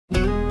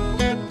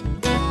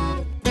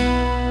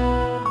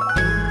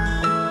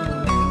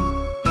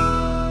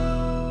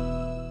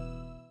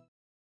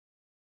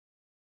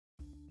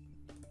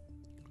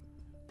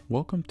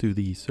Welcome to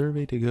the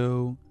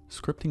SurveyToGo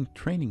Scripting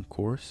Training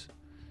course.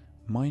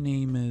 My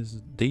name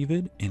is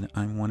David and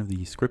I'm one of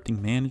the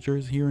scripting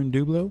managers here in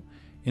Dublo,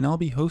 and I'll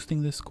be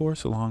hosting this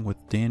course along with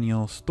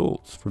Danielle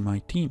Stoltz for my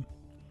team.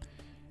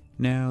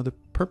 Now, the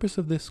purpose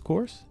of this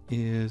course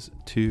is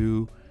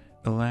to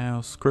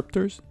allow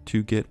scripters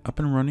to get up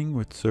and running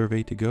with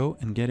SurveyToGo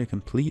and get a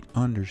complete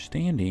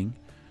understanding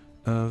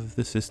of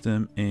the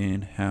system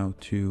and how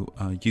to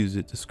use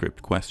it to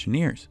script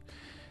questionnaires.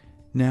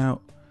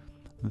 Now,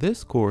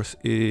 this course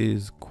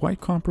is quite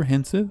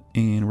comprehensive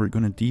and we're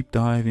going to deep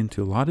dive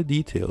into a lot of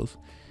details.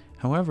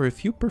 However,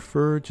 if you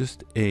prefer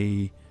just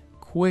a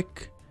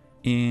quick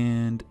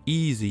and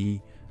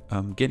easy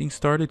getting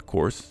started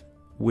course,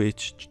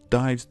 which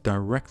dives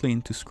directly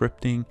into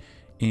scripting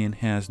and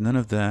has none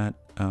of that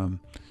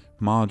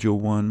module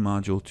 1,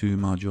 module 2,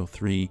 module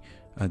 3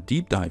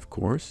 deep dive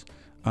course,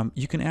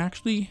 you can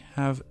actually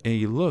have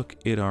a look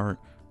at our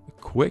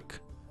quick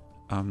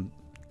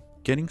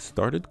getting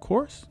started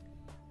course.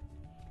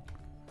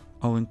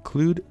 I'll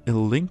include a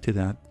link to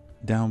that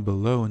down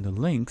below in the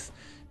links,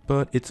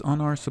 but it's on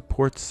our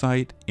support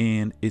site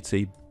and it's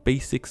a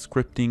basic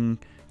scripting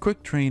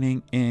quick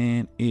training,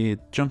 and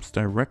it jumps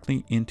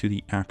directly into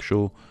the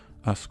actual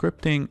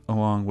scripting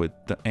along with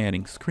the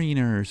adding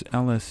screeners,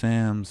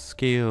 LSMs,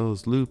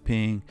 scales,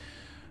 looping,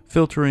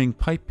 filtering,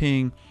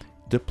 piping,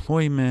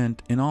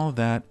 deployment, and all of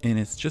that. And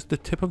it's just the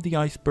tip of the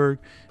iceberg,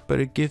 but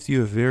it gives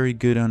you a very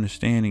good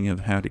understanding of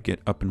how to get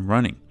up and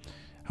running.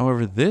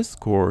 However, this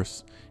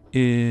course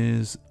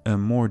is a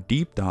more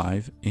deep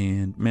dive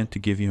and meant to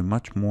give you a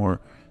much more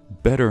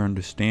better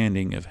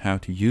understanding of how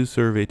to use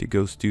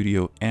SurveyToGo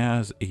Studio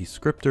as a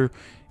scripter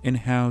and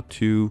how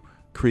to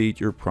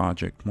create your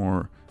project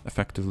more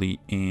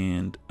effectively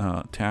and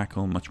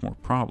tackle much more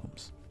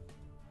problems.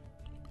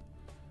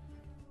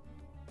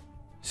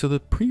 So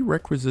the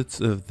prerequisites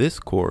of this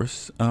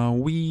course,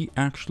 we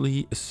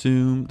actually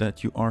assume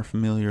that you are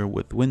familiar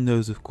with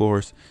Windows, of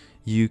course.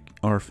 You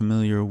are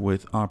familiar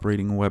with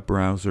operating a web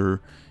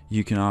browser.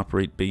 You can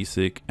operate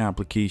basic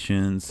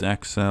applications,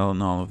 Excel,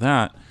 and all of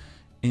that.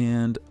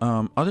 And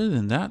other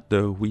than that,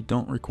 though, we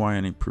don't require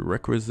any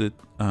prerequisite,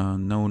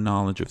 no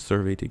knowledge of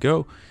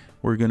SurveyToGo.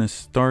 We're going to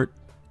start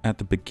at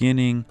the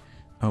beginning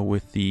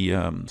with the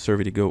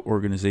SurveyToGo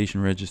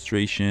organization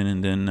registration,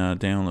 and then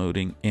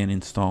downloading and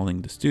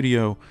installing the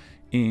studio.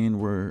 And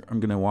I'm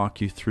going to walk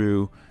you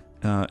through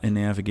and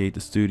navigate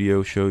the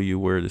studio, show you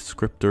where the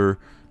scripter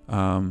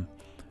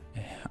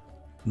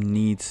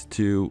needs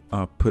to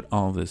put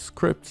all the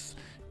scripts,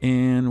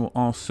 and we're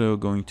also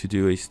going to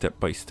do a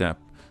step-by-step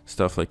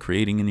stuff like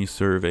creating a new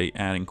survey,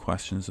 adding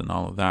questions, and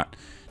all of that.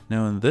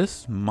 Now in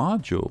this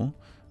module,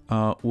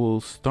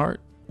 we'll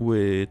start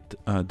with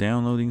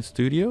downloading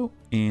Studio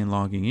and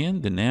logging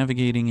in, then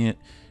navigating it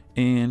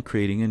and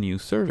creating a new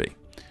survey.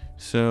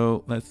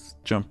 So let's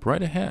jump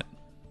right ahead.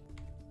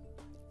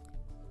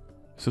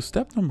 So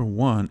step number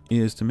 1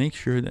 is to make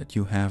sure that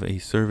you have a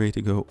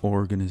SurveyToGo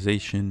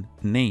organization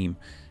name.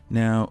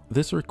 Now,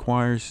 this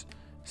requires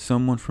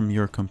someone from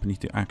your company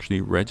to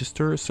actually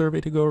register a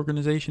SurveyToGo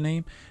organization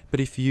name. But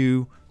if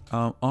you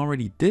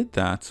already did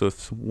that, so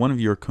if one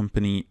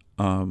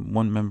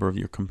member of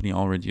your company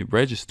already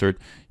registered,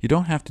 you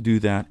don't have to do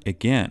that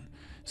again.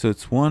 So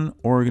it's one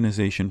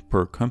organization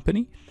per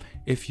company.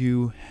 If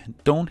you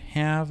don't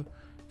have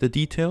the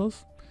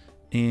details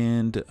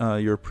and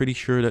you're pretty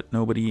sure that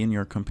nobody in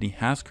your company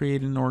has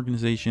created an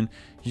organization,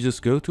 you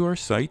just go to our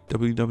site,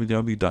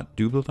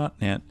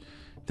 www.dublo.net.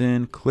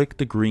 Then click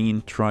the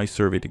green Try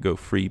SurveyToGo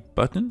Free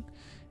button,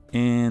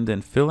 and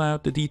then fill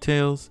out the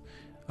details,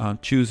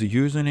 choose a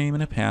username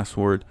and a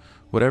password.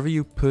 Whatever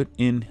you put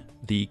in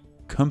the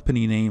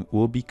company name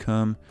will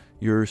become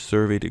your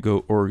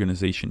SurveyToGo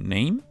organization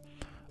name.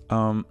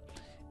 And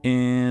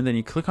then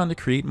you click on the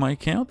Create My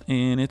Account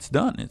and it's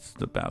done. It's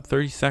about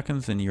 30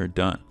 seconds and you're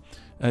done.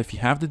 If you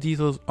have the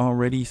details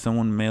already,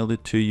 someone mailed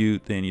it to you,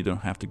 then you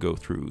don't have to go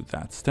through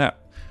that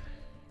step.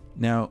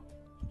 Now,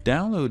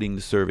 downloading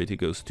the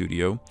SurveyToGo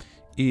Studio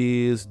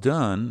is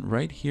done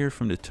right here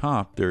from the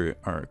top. There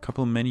are a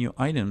couple of menu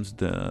items.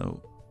 The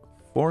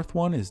fourth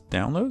one is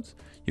Downloads.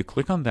 You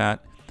click on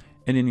that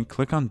and then you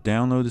click on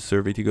Download the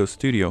SurveyToGo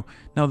Studio.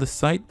 Now the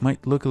site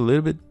might look a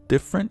little bit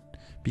different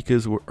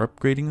because we're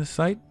upgrading the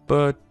site,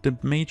 but the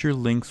major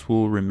links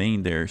will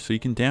remain there. So you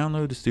can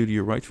download the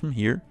studio right from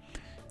here,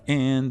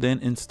 and then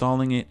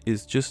installing it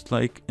is just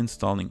like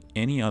installing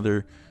any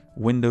other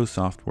Windows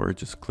software,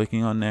 just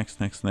clicking on next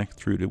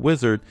through the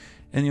wizard,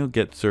 and you'll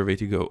get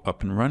SurveyToGo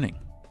up and running.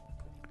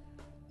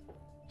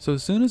 So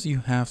as soon as you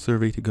have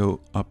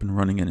SurveyToGo up and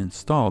running and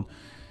installed,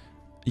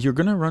 you're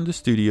going to run the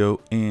studio,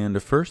 and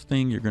the first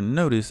thing you're going to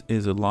notice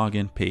is a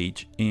login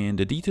page, and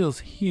the details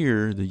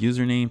here, the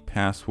username,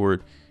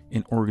 password,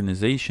 and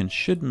organization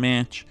should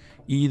match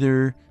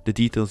either the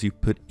details you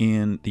put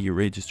in the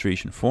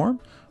registration form,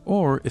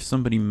 or if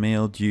somebody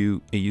mailed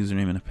you a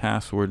username and a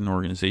password and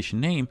organization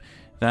name,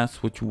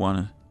 that's what you want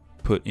to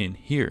put in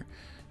here.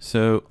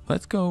 So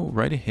let's go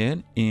right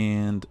ahead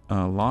and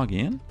log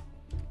in.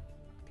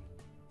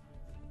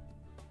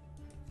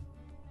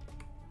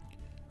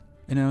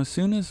 And now as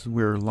soon as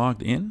we're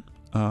logged in,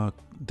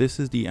 this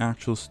is the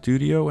actual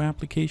studio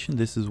application.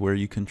 This is where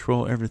you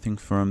control everything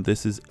from.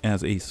 This is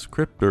as a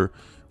scripter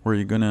where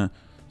you're gonna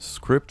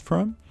script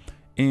from.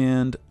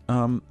 And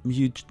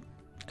you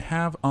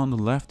have on the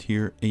left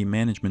here a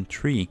management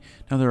tree.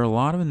 Now there are a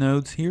lot of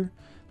nodes here.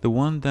 The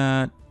one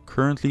that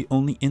currently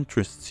only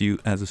interests you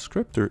as a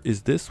scripter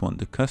is this one,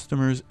 the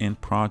customers and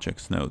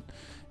projects node.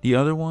 The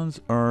other ones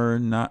are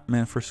not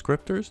meant for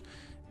scripters,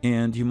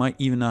 and you might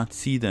even not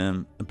see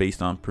them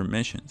based on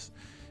permissions.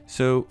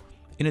 So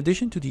in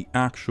addition to the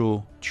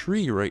actual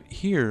tree right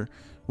here,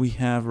 we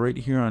have right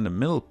here on the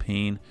middle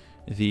pane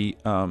the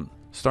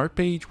start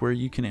page where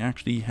you can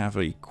actually have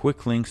a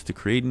quick links to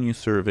create a new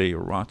survey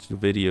or watch the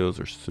videos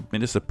or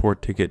submit a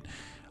support ticket.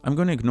 I'm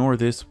going to ignore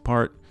this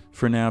part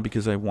for now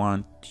because I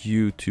want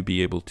you to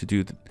be able to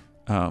do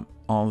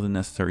all the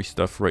necessary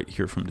stuff right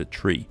here from the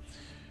tree.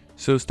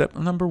 So step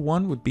number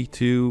one would be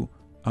to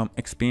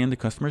expand the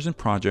customers and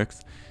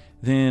projects.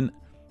 Then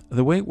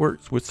the way it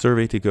works with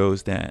SurveyToGo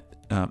is that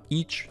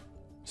each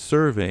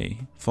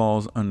survey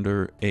falls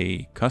under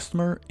a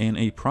customer and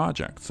a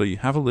project. So you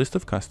have a list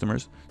of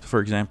customers. So for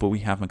example, we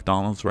have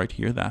McDonald's right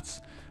here.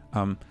 That's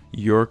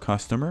your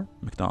customer,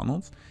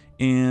 McDonald's.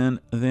 And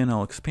then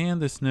I'll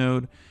expand this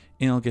node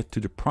and I'll get to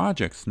the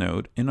projects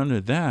node. And under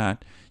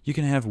that, you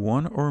can have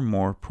one or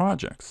more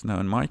projects. Now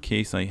in my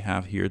case, I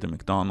have here the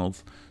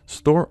McDonald's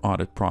store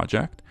audit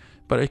project,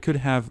 but I could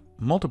have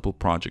multiple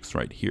projects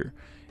right here.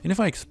 And if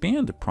I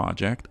expand the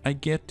project, I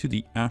get to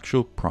the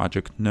actual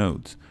project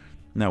nodes.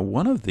 Now,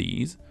 one of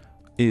these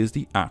is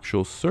the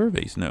actual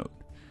surveys node.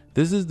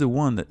 This is the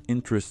one that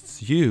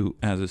interests you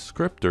as a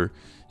scripter,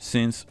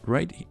 since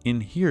right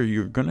in here,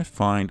 you're going to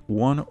find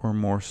one or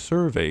more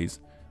surveys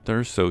that are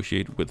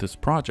associated with this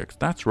project.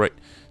 That's right.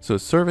 So a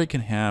survey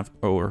can have,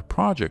 or a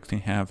project can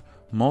have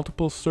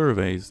multiple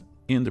surveys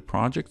in the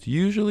project.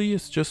 Usually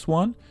it's just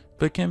one,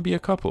 but it can be a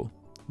couple.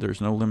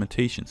 There's no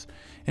limitations.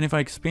 And if I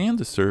expand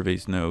the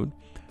surveys node,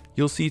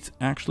 you'll see it's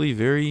actually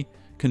very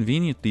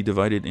conveniently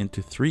divided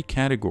into three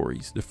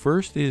categories. The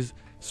first is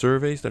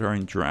surveys that are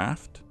in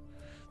draft.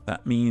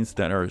 That means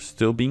that are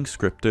still being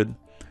scripted.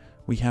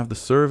 We have the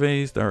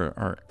surveys that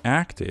are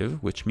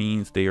active, which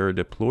means they are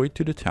deployed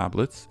to the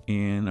tablets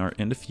and are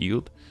in the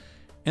field.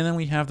 And then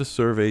we have the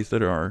surveys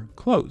that are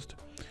closed.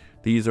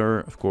 These are,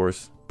 of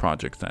course,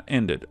 projects that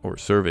ended or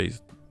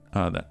surveys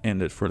that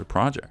ended for the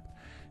project.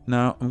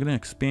 Now I'm going to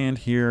expand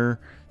here.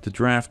 The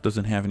draft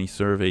doesn't have any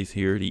surveys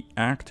here. The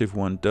active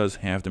one does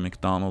have the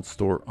McDonald's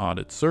store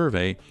audit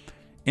survey,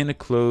 and the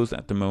closed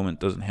at the moment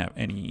doesn't have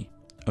any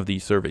of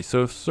these surveys.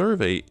 So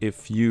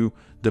if you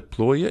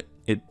deploy it,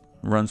 it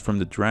runs from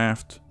the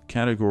draft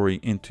category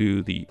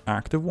into the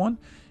active one.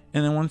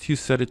 And then once you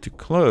set it to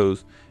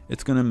close,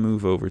 it's going to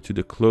move over to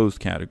the closed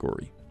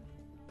category.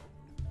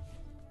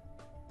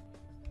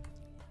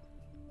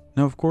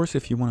 Now, of course,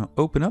 if you want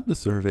to open up the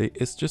survey,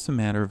 it's just a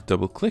matter of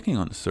double clicking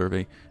on the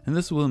survey, and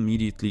this will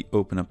immediately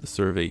open up the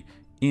survey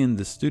in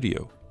the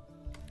studio.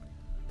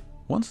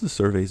 Once the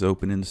survey is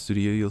open in the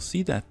studio, you'll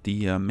see that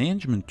the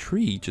management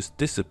tree just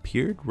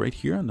disappeared right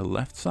here on the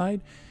left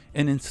side,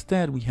 and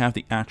instead we have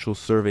the actual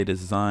survey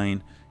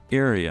design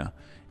area,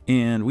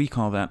 and we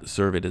call that the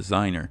survey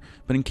designer.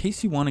 But in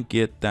case you want to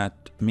get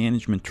that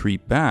management tree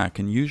back,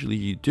 and usually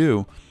you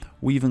do,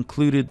 we've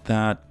included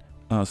that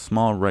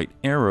small right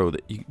arrow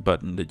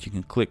button that you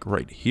can click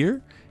right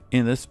here,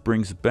 and this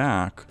brings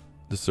back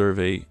the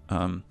survey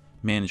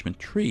management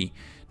tree.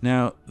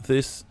 Now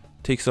this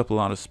takes up a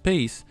lot of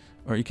space,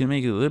 or you can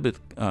make it a little bit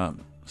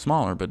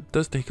smaller, but it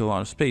does take a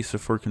lot of space. So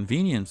for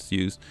convenience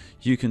use,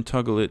 you can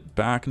toggle it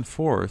back and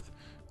forth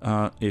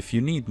if you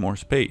need more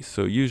space.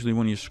 So usually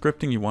when you're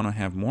scripting, you want to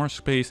have more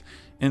space,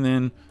 and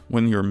then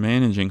when you're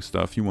managing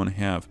stuff, you want to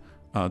have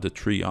the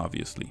tree,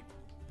 obviously.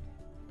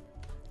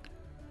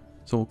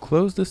 So we'll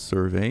close this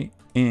survey,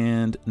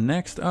 and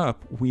next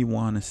up we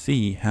want to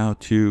see how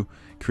to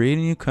create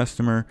a new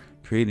customer,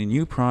 create a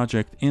new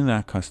project in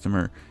that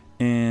customer,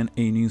 and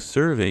a new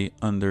survey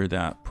under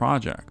that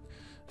project.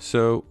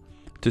 So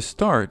to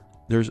start,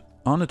 there's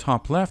on the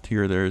top left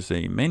here, there's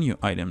a menu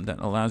item that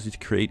allows you to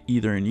create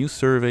either a new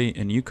survey,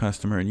 a new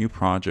customer, a new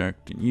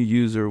project, a new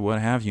user,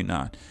 what have you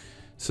not.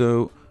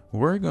 So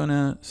we're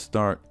gonna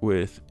start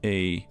with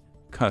a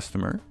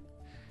customer,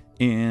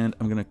 and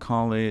I'm gonna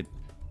call it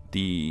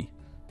the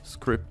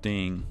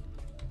scripting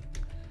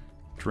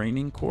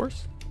training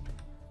course.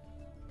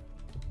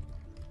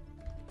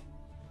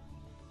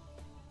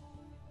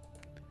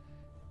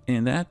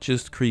 And that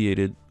just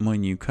created my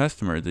new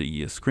customer.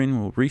 The screen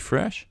will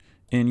refresh,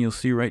 and you'll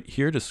see right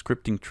here the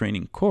scripting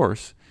training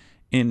course.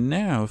 And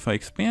now if I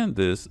expand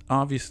this,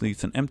 obviously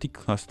it's an empty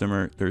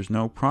customer. There's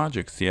no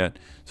projects yet.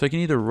 So I can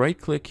either right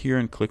click here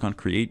and click on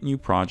create new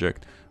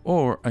project,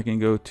 or I can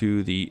go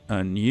to the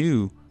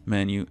new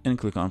menu and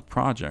click on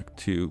project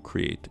to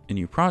create a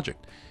new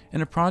project.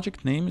 And the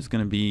project name is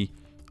going to be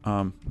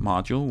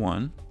module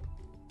 1,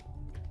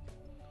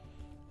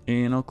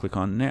 and I'll click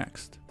on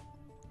next.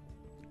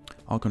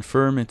 I'll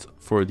confirm it's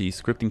for the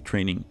scripting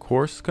training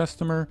course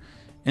customer,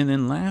 and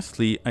then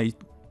lastly I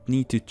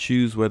need to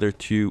choose whether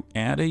to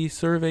add a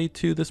survey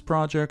to this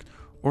project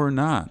or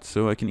not.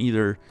 So I can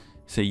either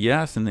say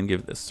yes and then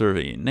give the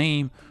survey a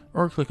name,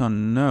 or click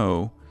on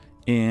no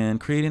and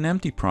create an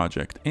empty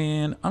project.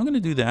 And I'm going to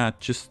do that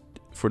just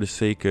for the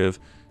sake of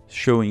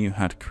showing you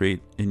how to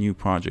create a new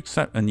project,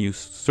 a new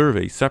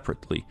survey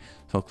separately.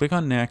 So I'll click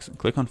on next and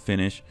click on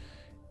finish.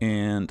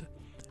 And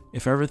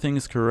if everything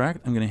is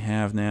correct, I'm going to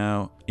have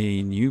now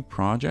a new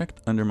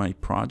project under my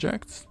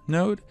projects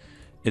node.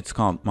 It's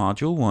called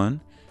module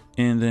 1.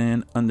 And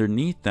then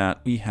underneath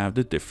that, we have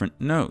the different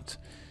nodes.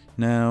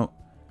 Now,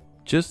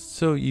 just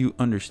so you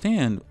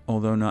understand,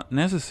 although not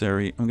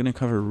necessary, I'm going to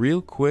cover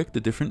real quick the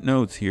different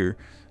nodes here.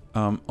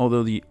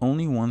 Although the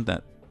only one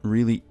that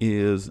really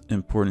is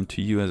important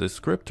to you as a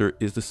scripter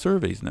is the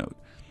surveys node.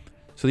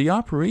 So the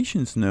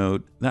operations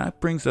node, that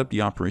brings up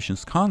the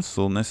operations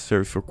console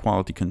necessary for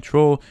quality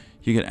control.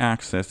 You get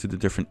access to the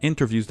different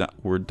interviews that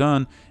were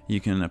done.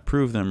 You can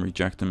approve them,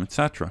 reject them,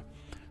 etc.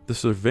 The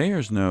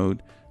surveyors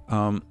node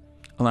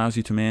allows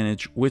you to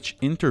manage which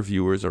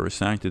interviewers are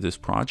assigned to this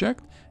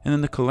project. And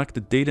then the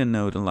collected data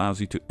node allows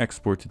you to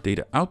export the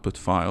data output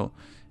file.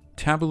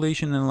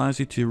 Tabulation allows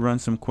you to run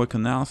some quick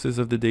analysis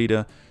of the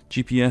data.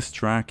 GPS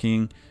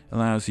tracking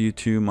allows you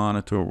to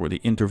monitor where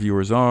the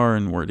interviewers are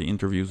and where the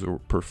interviews were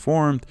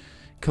performed.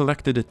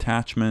 Collected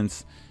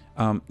attachments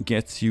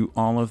gets you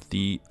all of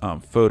the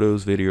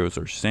photos,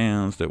 videos, or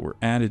sounds that were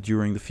added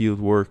during the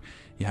field work.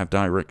 You have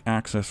direct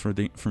access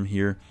from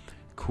here.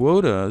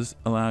 Quotas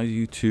allow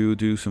you to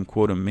do some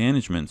quota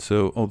management.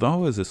 So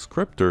although as a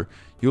scripter,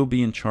 you'll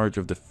be in charge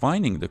of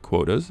defining the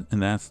quotas,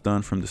 and that's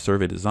done from the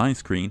survey design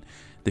screen,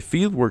 the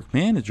fieldwork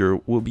manager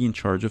will be in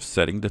charge of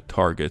setting the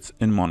targets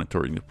and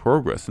monitoring the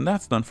progress, and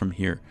that's done from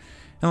here.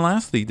 And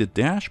lastly, the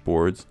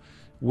dashboards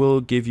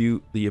will give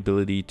you the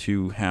ability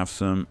to have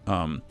some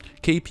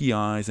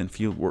KPIs and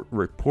fieldwork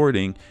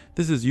reporting.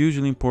 This is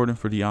usually important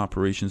for the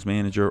operations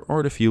manager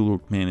or the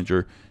fieldwork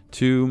manager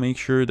to make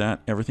sure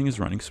that everything is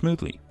running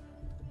smoothly.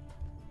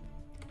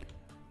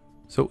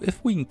 So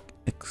if we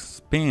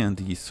expand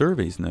the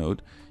surveys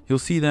node, you'll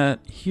see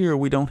that here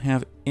we don't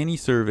have any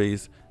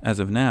surveys as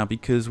of now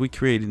because we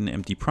created an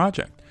empty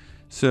project.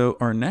 So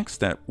our next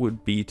step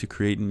would be to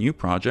create a new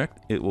project.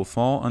 It will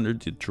fall under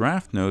the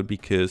draft node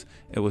because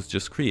it was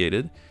just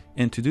created.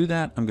 And to do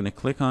that, I'm going to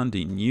click on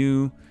the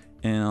new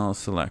and I'll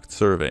select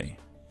survey.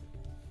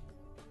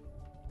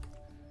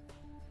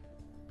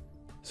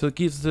 So it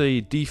gives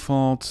the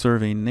default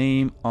survey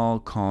name. I'll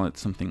call it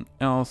something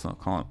else. I'll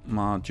call it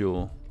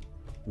module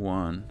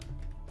 1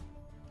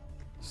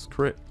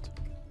 script,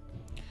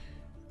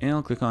 and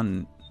I'll click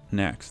on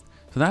next.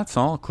 So that's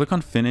all. Click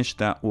on finish.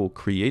 That will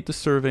create the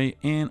survey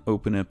and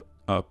open it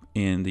up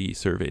in the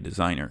survey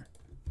designer.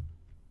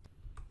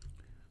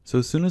 So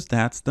as soon as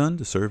that's done,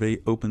 the survey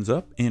opens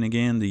up, and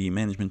again the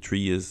management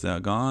tree is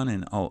gone,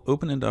 and I'll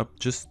open it up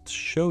just to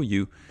show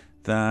you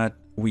that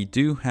we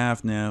do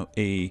have now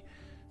a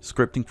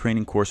scripting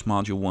training course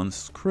module 1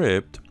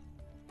 script,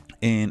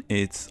 and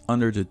it's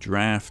under the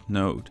draft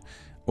node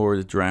or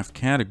the draft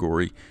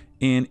category.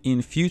 And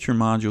in future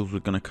modules, we're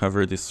going to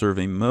cover the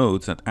survey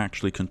modes that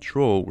actually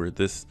control where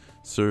this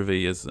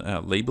survey is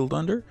labeled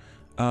under.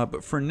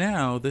 But for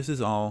now, this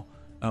is all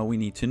we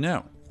need to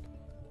know.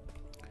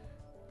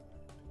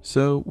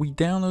 So we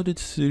downloaded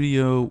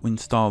Studio, we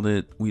installed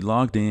it, we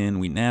logged in,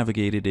 we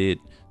navigated it,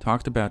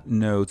 talked about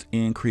nodes,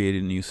 and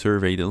created a new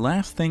survey. The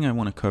last thing I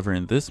want to cover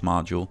in this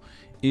module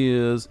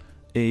is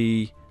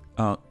a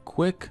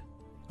quick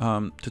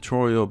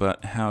tutorial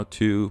about how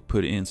to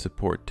put in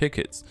support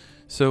tickets.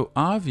 So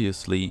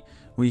obviously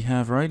we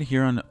have right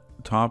here on the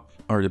top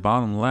or the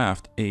bottom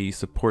left a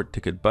support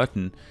ticket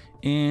button,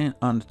 and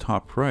on the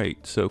top right.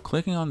 So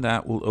clicking on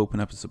that will open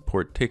up a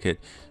support ticket,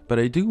 but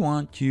I do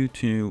want you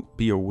to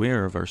be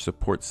aware of our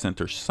support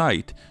center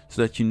site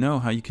so that you know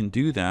how you can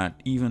do that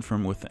even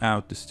from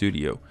without the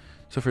Studio.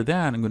 So for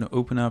that, I'm going to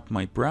open up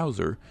my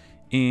browser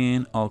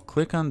and I'll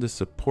click on the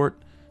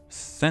support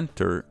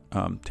center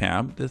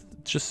tab. That's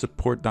just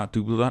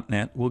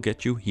support.dooblo.net will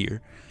get you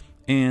here,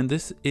 and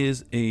this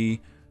is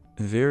a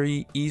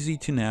very easy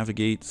to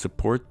navigate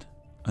support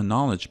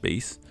knowledge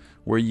base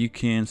where you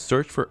can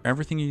search for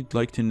everything you'd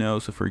like to know.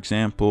 So for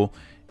example,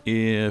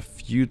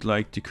 if you'd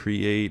like to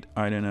create,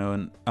 I don't know,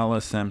 an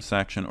LSM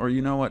section, or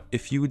you know what,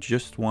 if you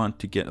just want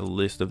to get a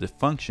list of the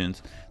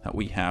functions that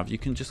we have, you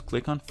can just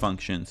click on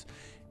functions.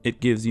 It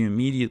gives you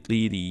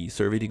immediately the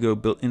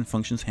SurveyToGo built-in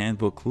functions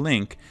handbook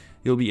link.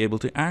 You'll be able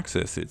to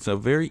access it. So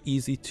very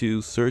easy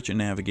to search and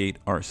navigate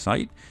our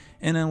site.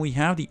 And then we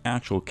have the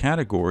actual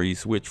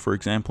categories, which for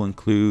example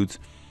includes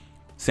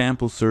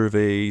sample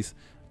surveys,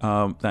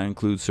 that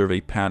includes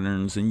survey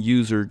patterns and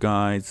user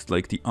guides,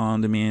 like the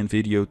on-demand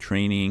video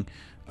training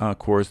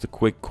course, the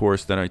quick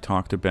course that I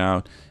talked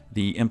about,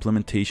 the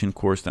implementation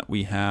course that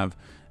we have,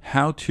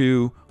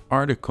 how-to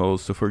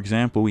articles. So for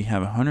example, we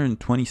have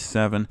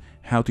 127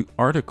 how-to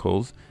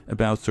articles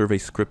about survey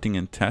scripting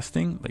and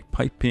testing, like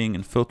piping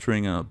and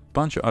filtering and a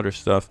bunch of other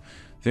stuff.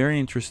 Very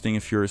interesting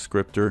if you're a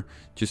scripter.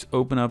 Just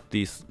open up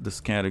this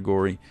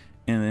category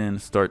and then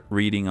start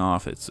reading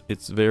off.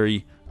 It's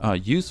very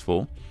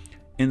useful.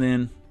 And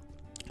then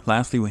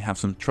lastly, we have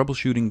some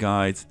troubleshooting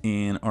guides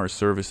in our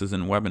services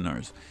and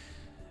webinars.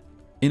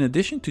 In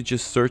addition to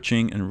just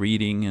searching and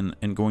reading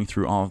and going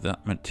through all of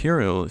that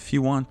material, if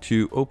you want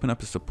to open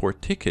up a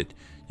support ticket,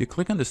 you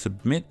click on the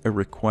Submit a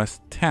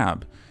Request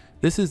tab.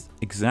 This is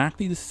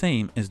exactly the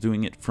same as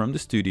doing it from the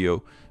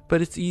studio,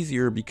 but it's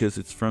easier because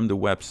it's from the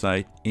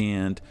website,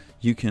 and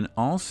you can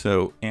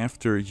also,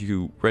 after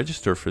you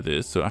register for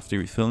this, so after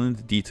you fill in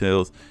the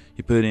details,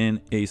 you put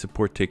in a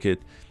support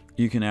ticket,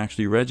 you can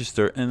actually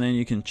register, and then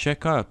you can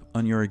check up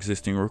on your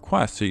existing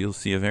requests. So you'll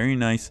see a very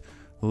nice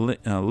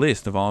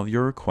list of all of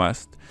your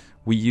requests.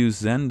 We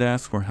use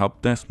Zendesk for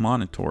help desk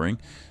monitoring,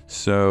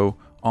 so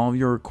all of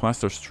your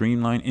requests are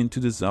streamlined into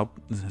the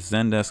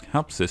Zendesk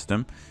help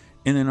system.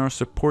 And then our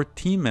support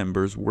team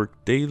members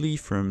work daily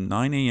from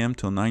 9 a.m.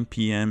 till 9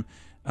 p.m.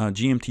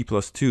 GMT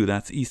 +2,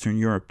 that's Eastern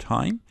Europe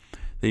time.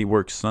 They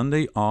work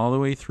Sunday all the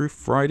way through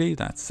Friday,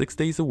 that's 6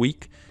 days a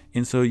week.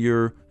 And so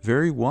you're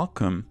very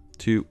welcome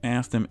to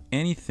ask them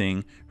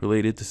anything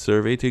related to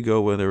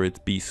SurveyToGo, whether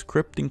it be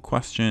scripting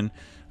questions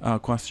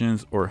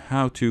or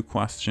how-to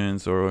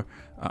questions or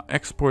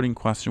exporting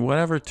questions,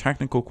 whatever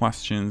technical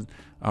questions,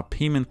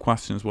 payment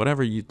questions,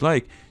 whatever you'd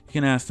like. You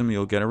can ask them,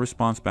 you'll get a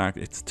response back.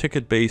 It's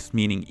ticket-based,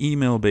 meaning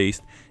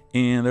email-based,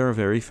 and they're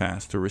very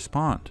fast to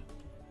respond.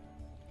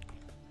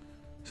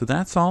 So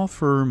that's all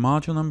for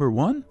module number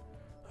 1.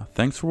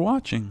 Thanks for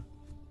watching.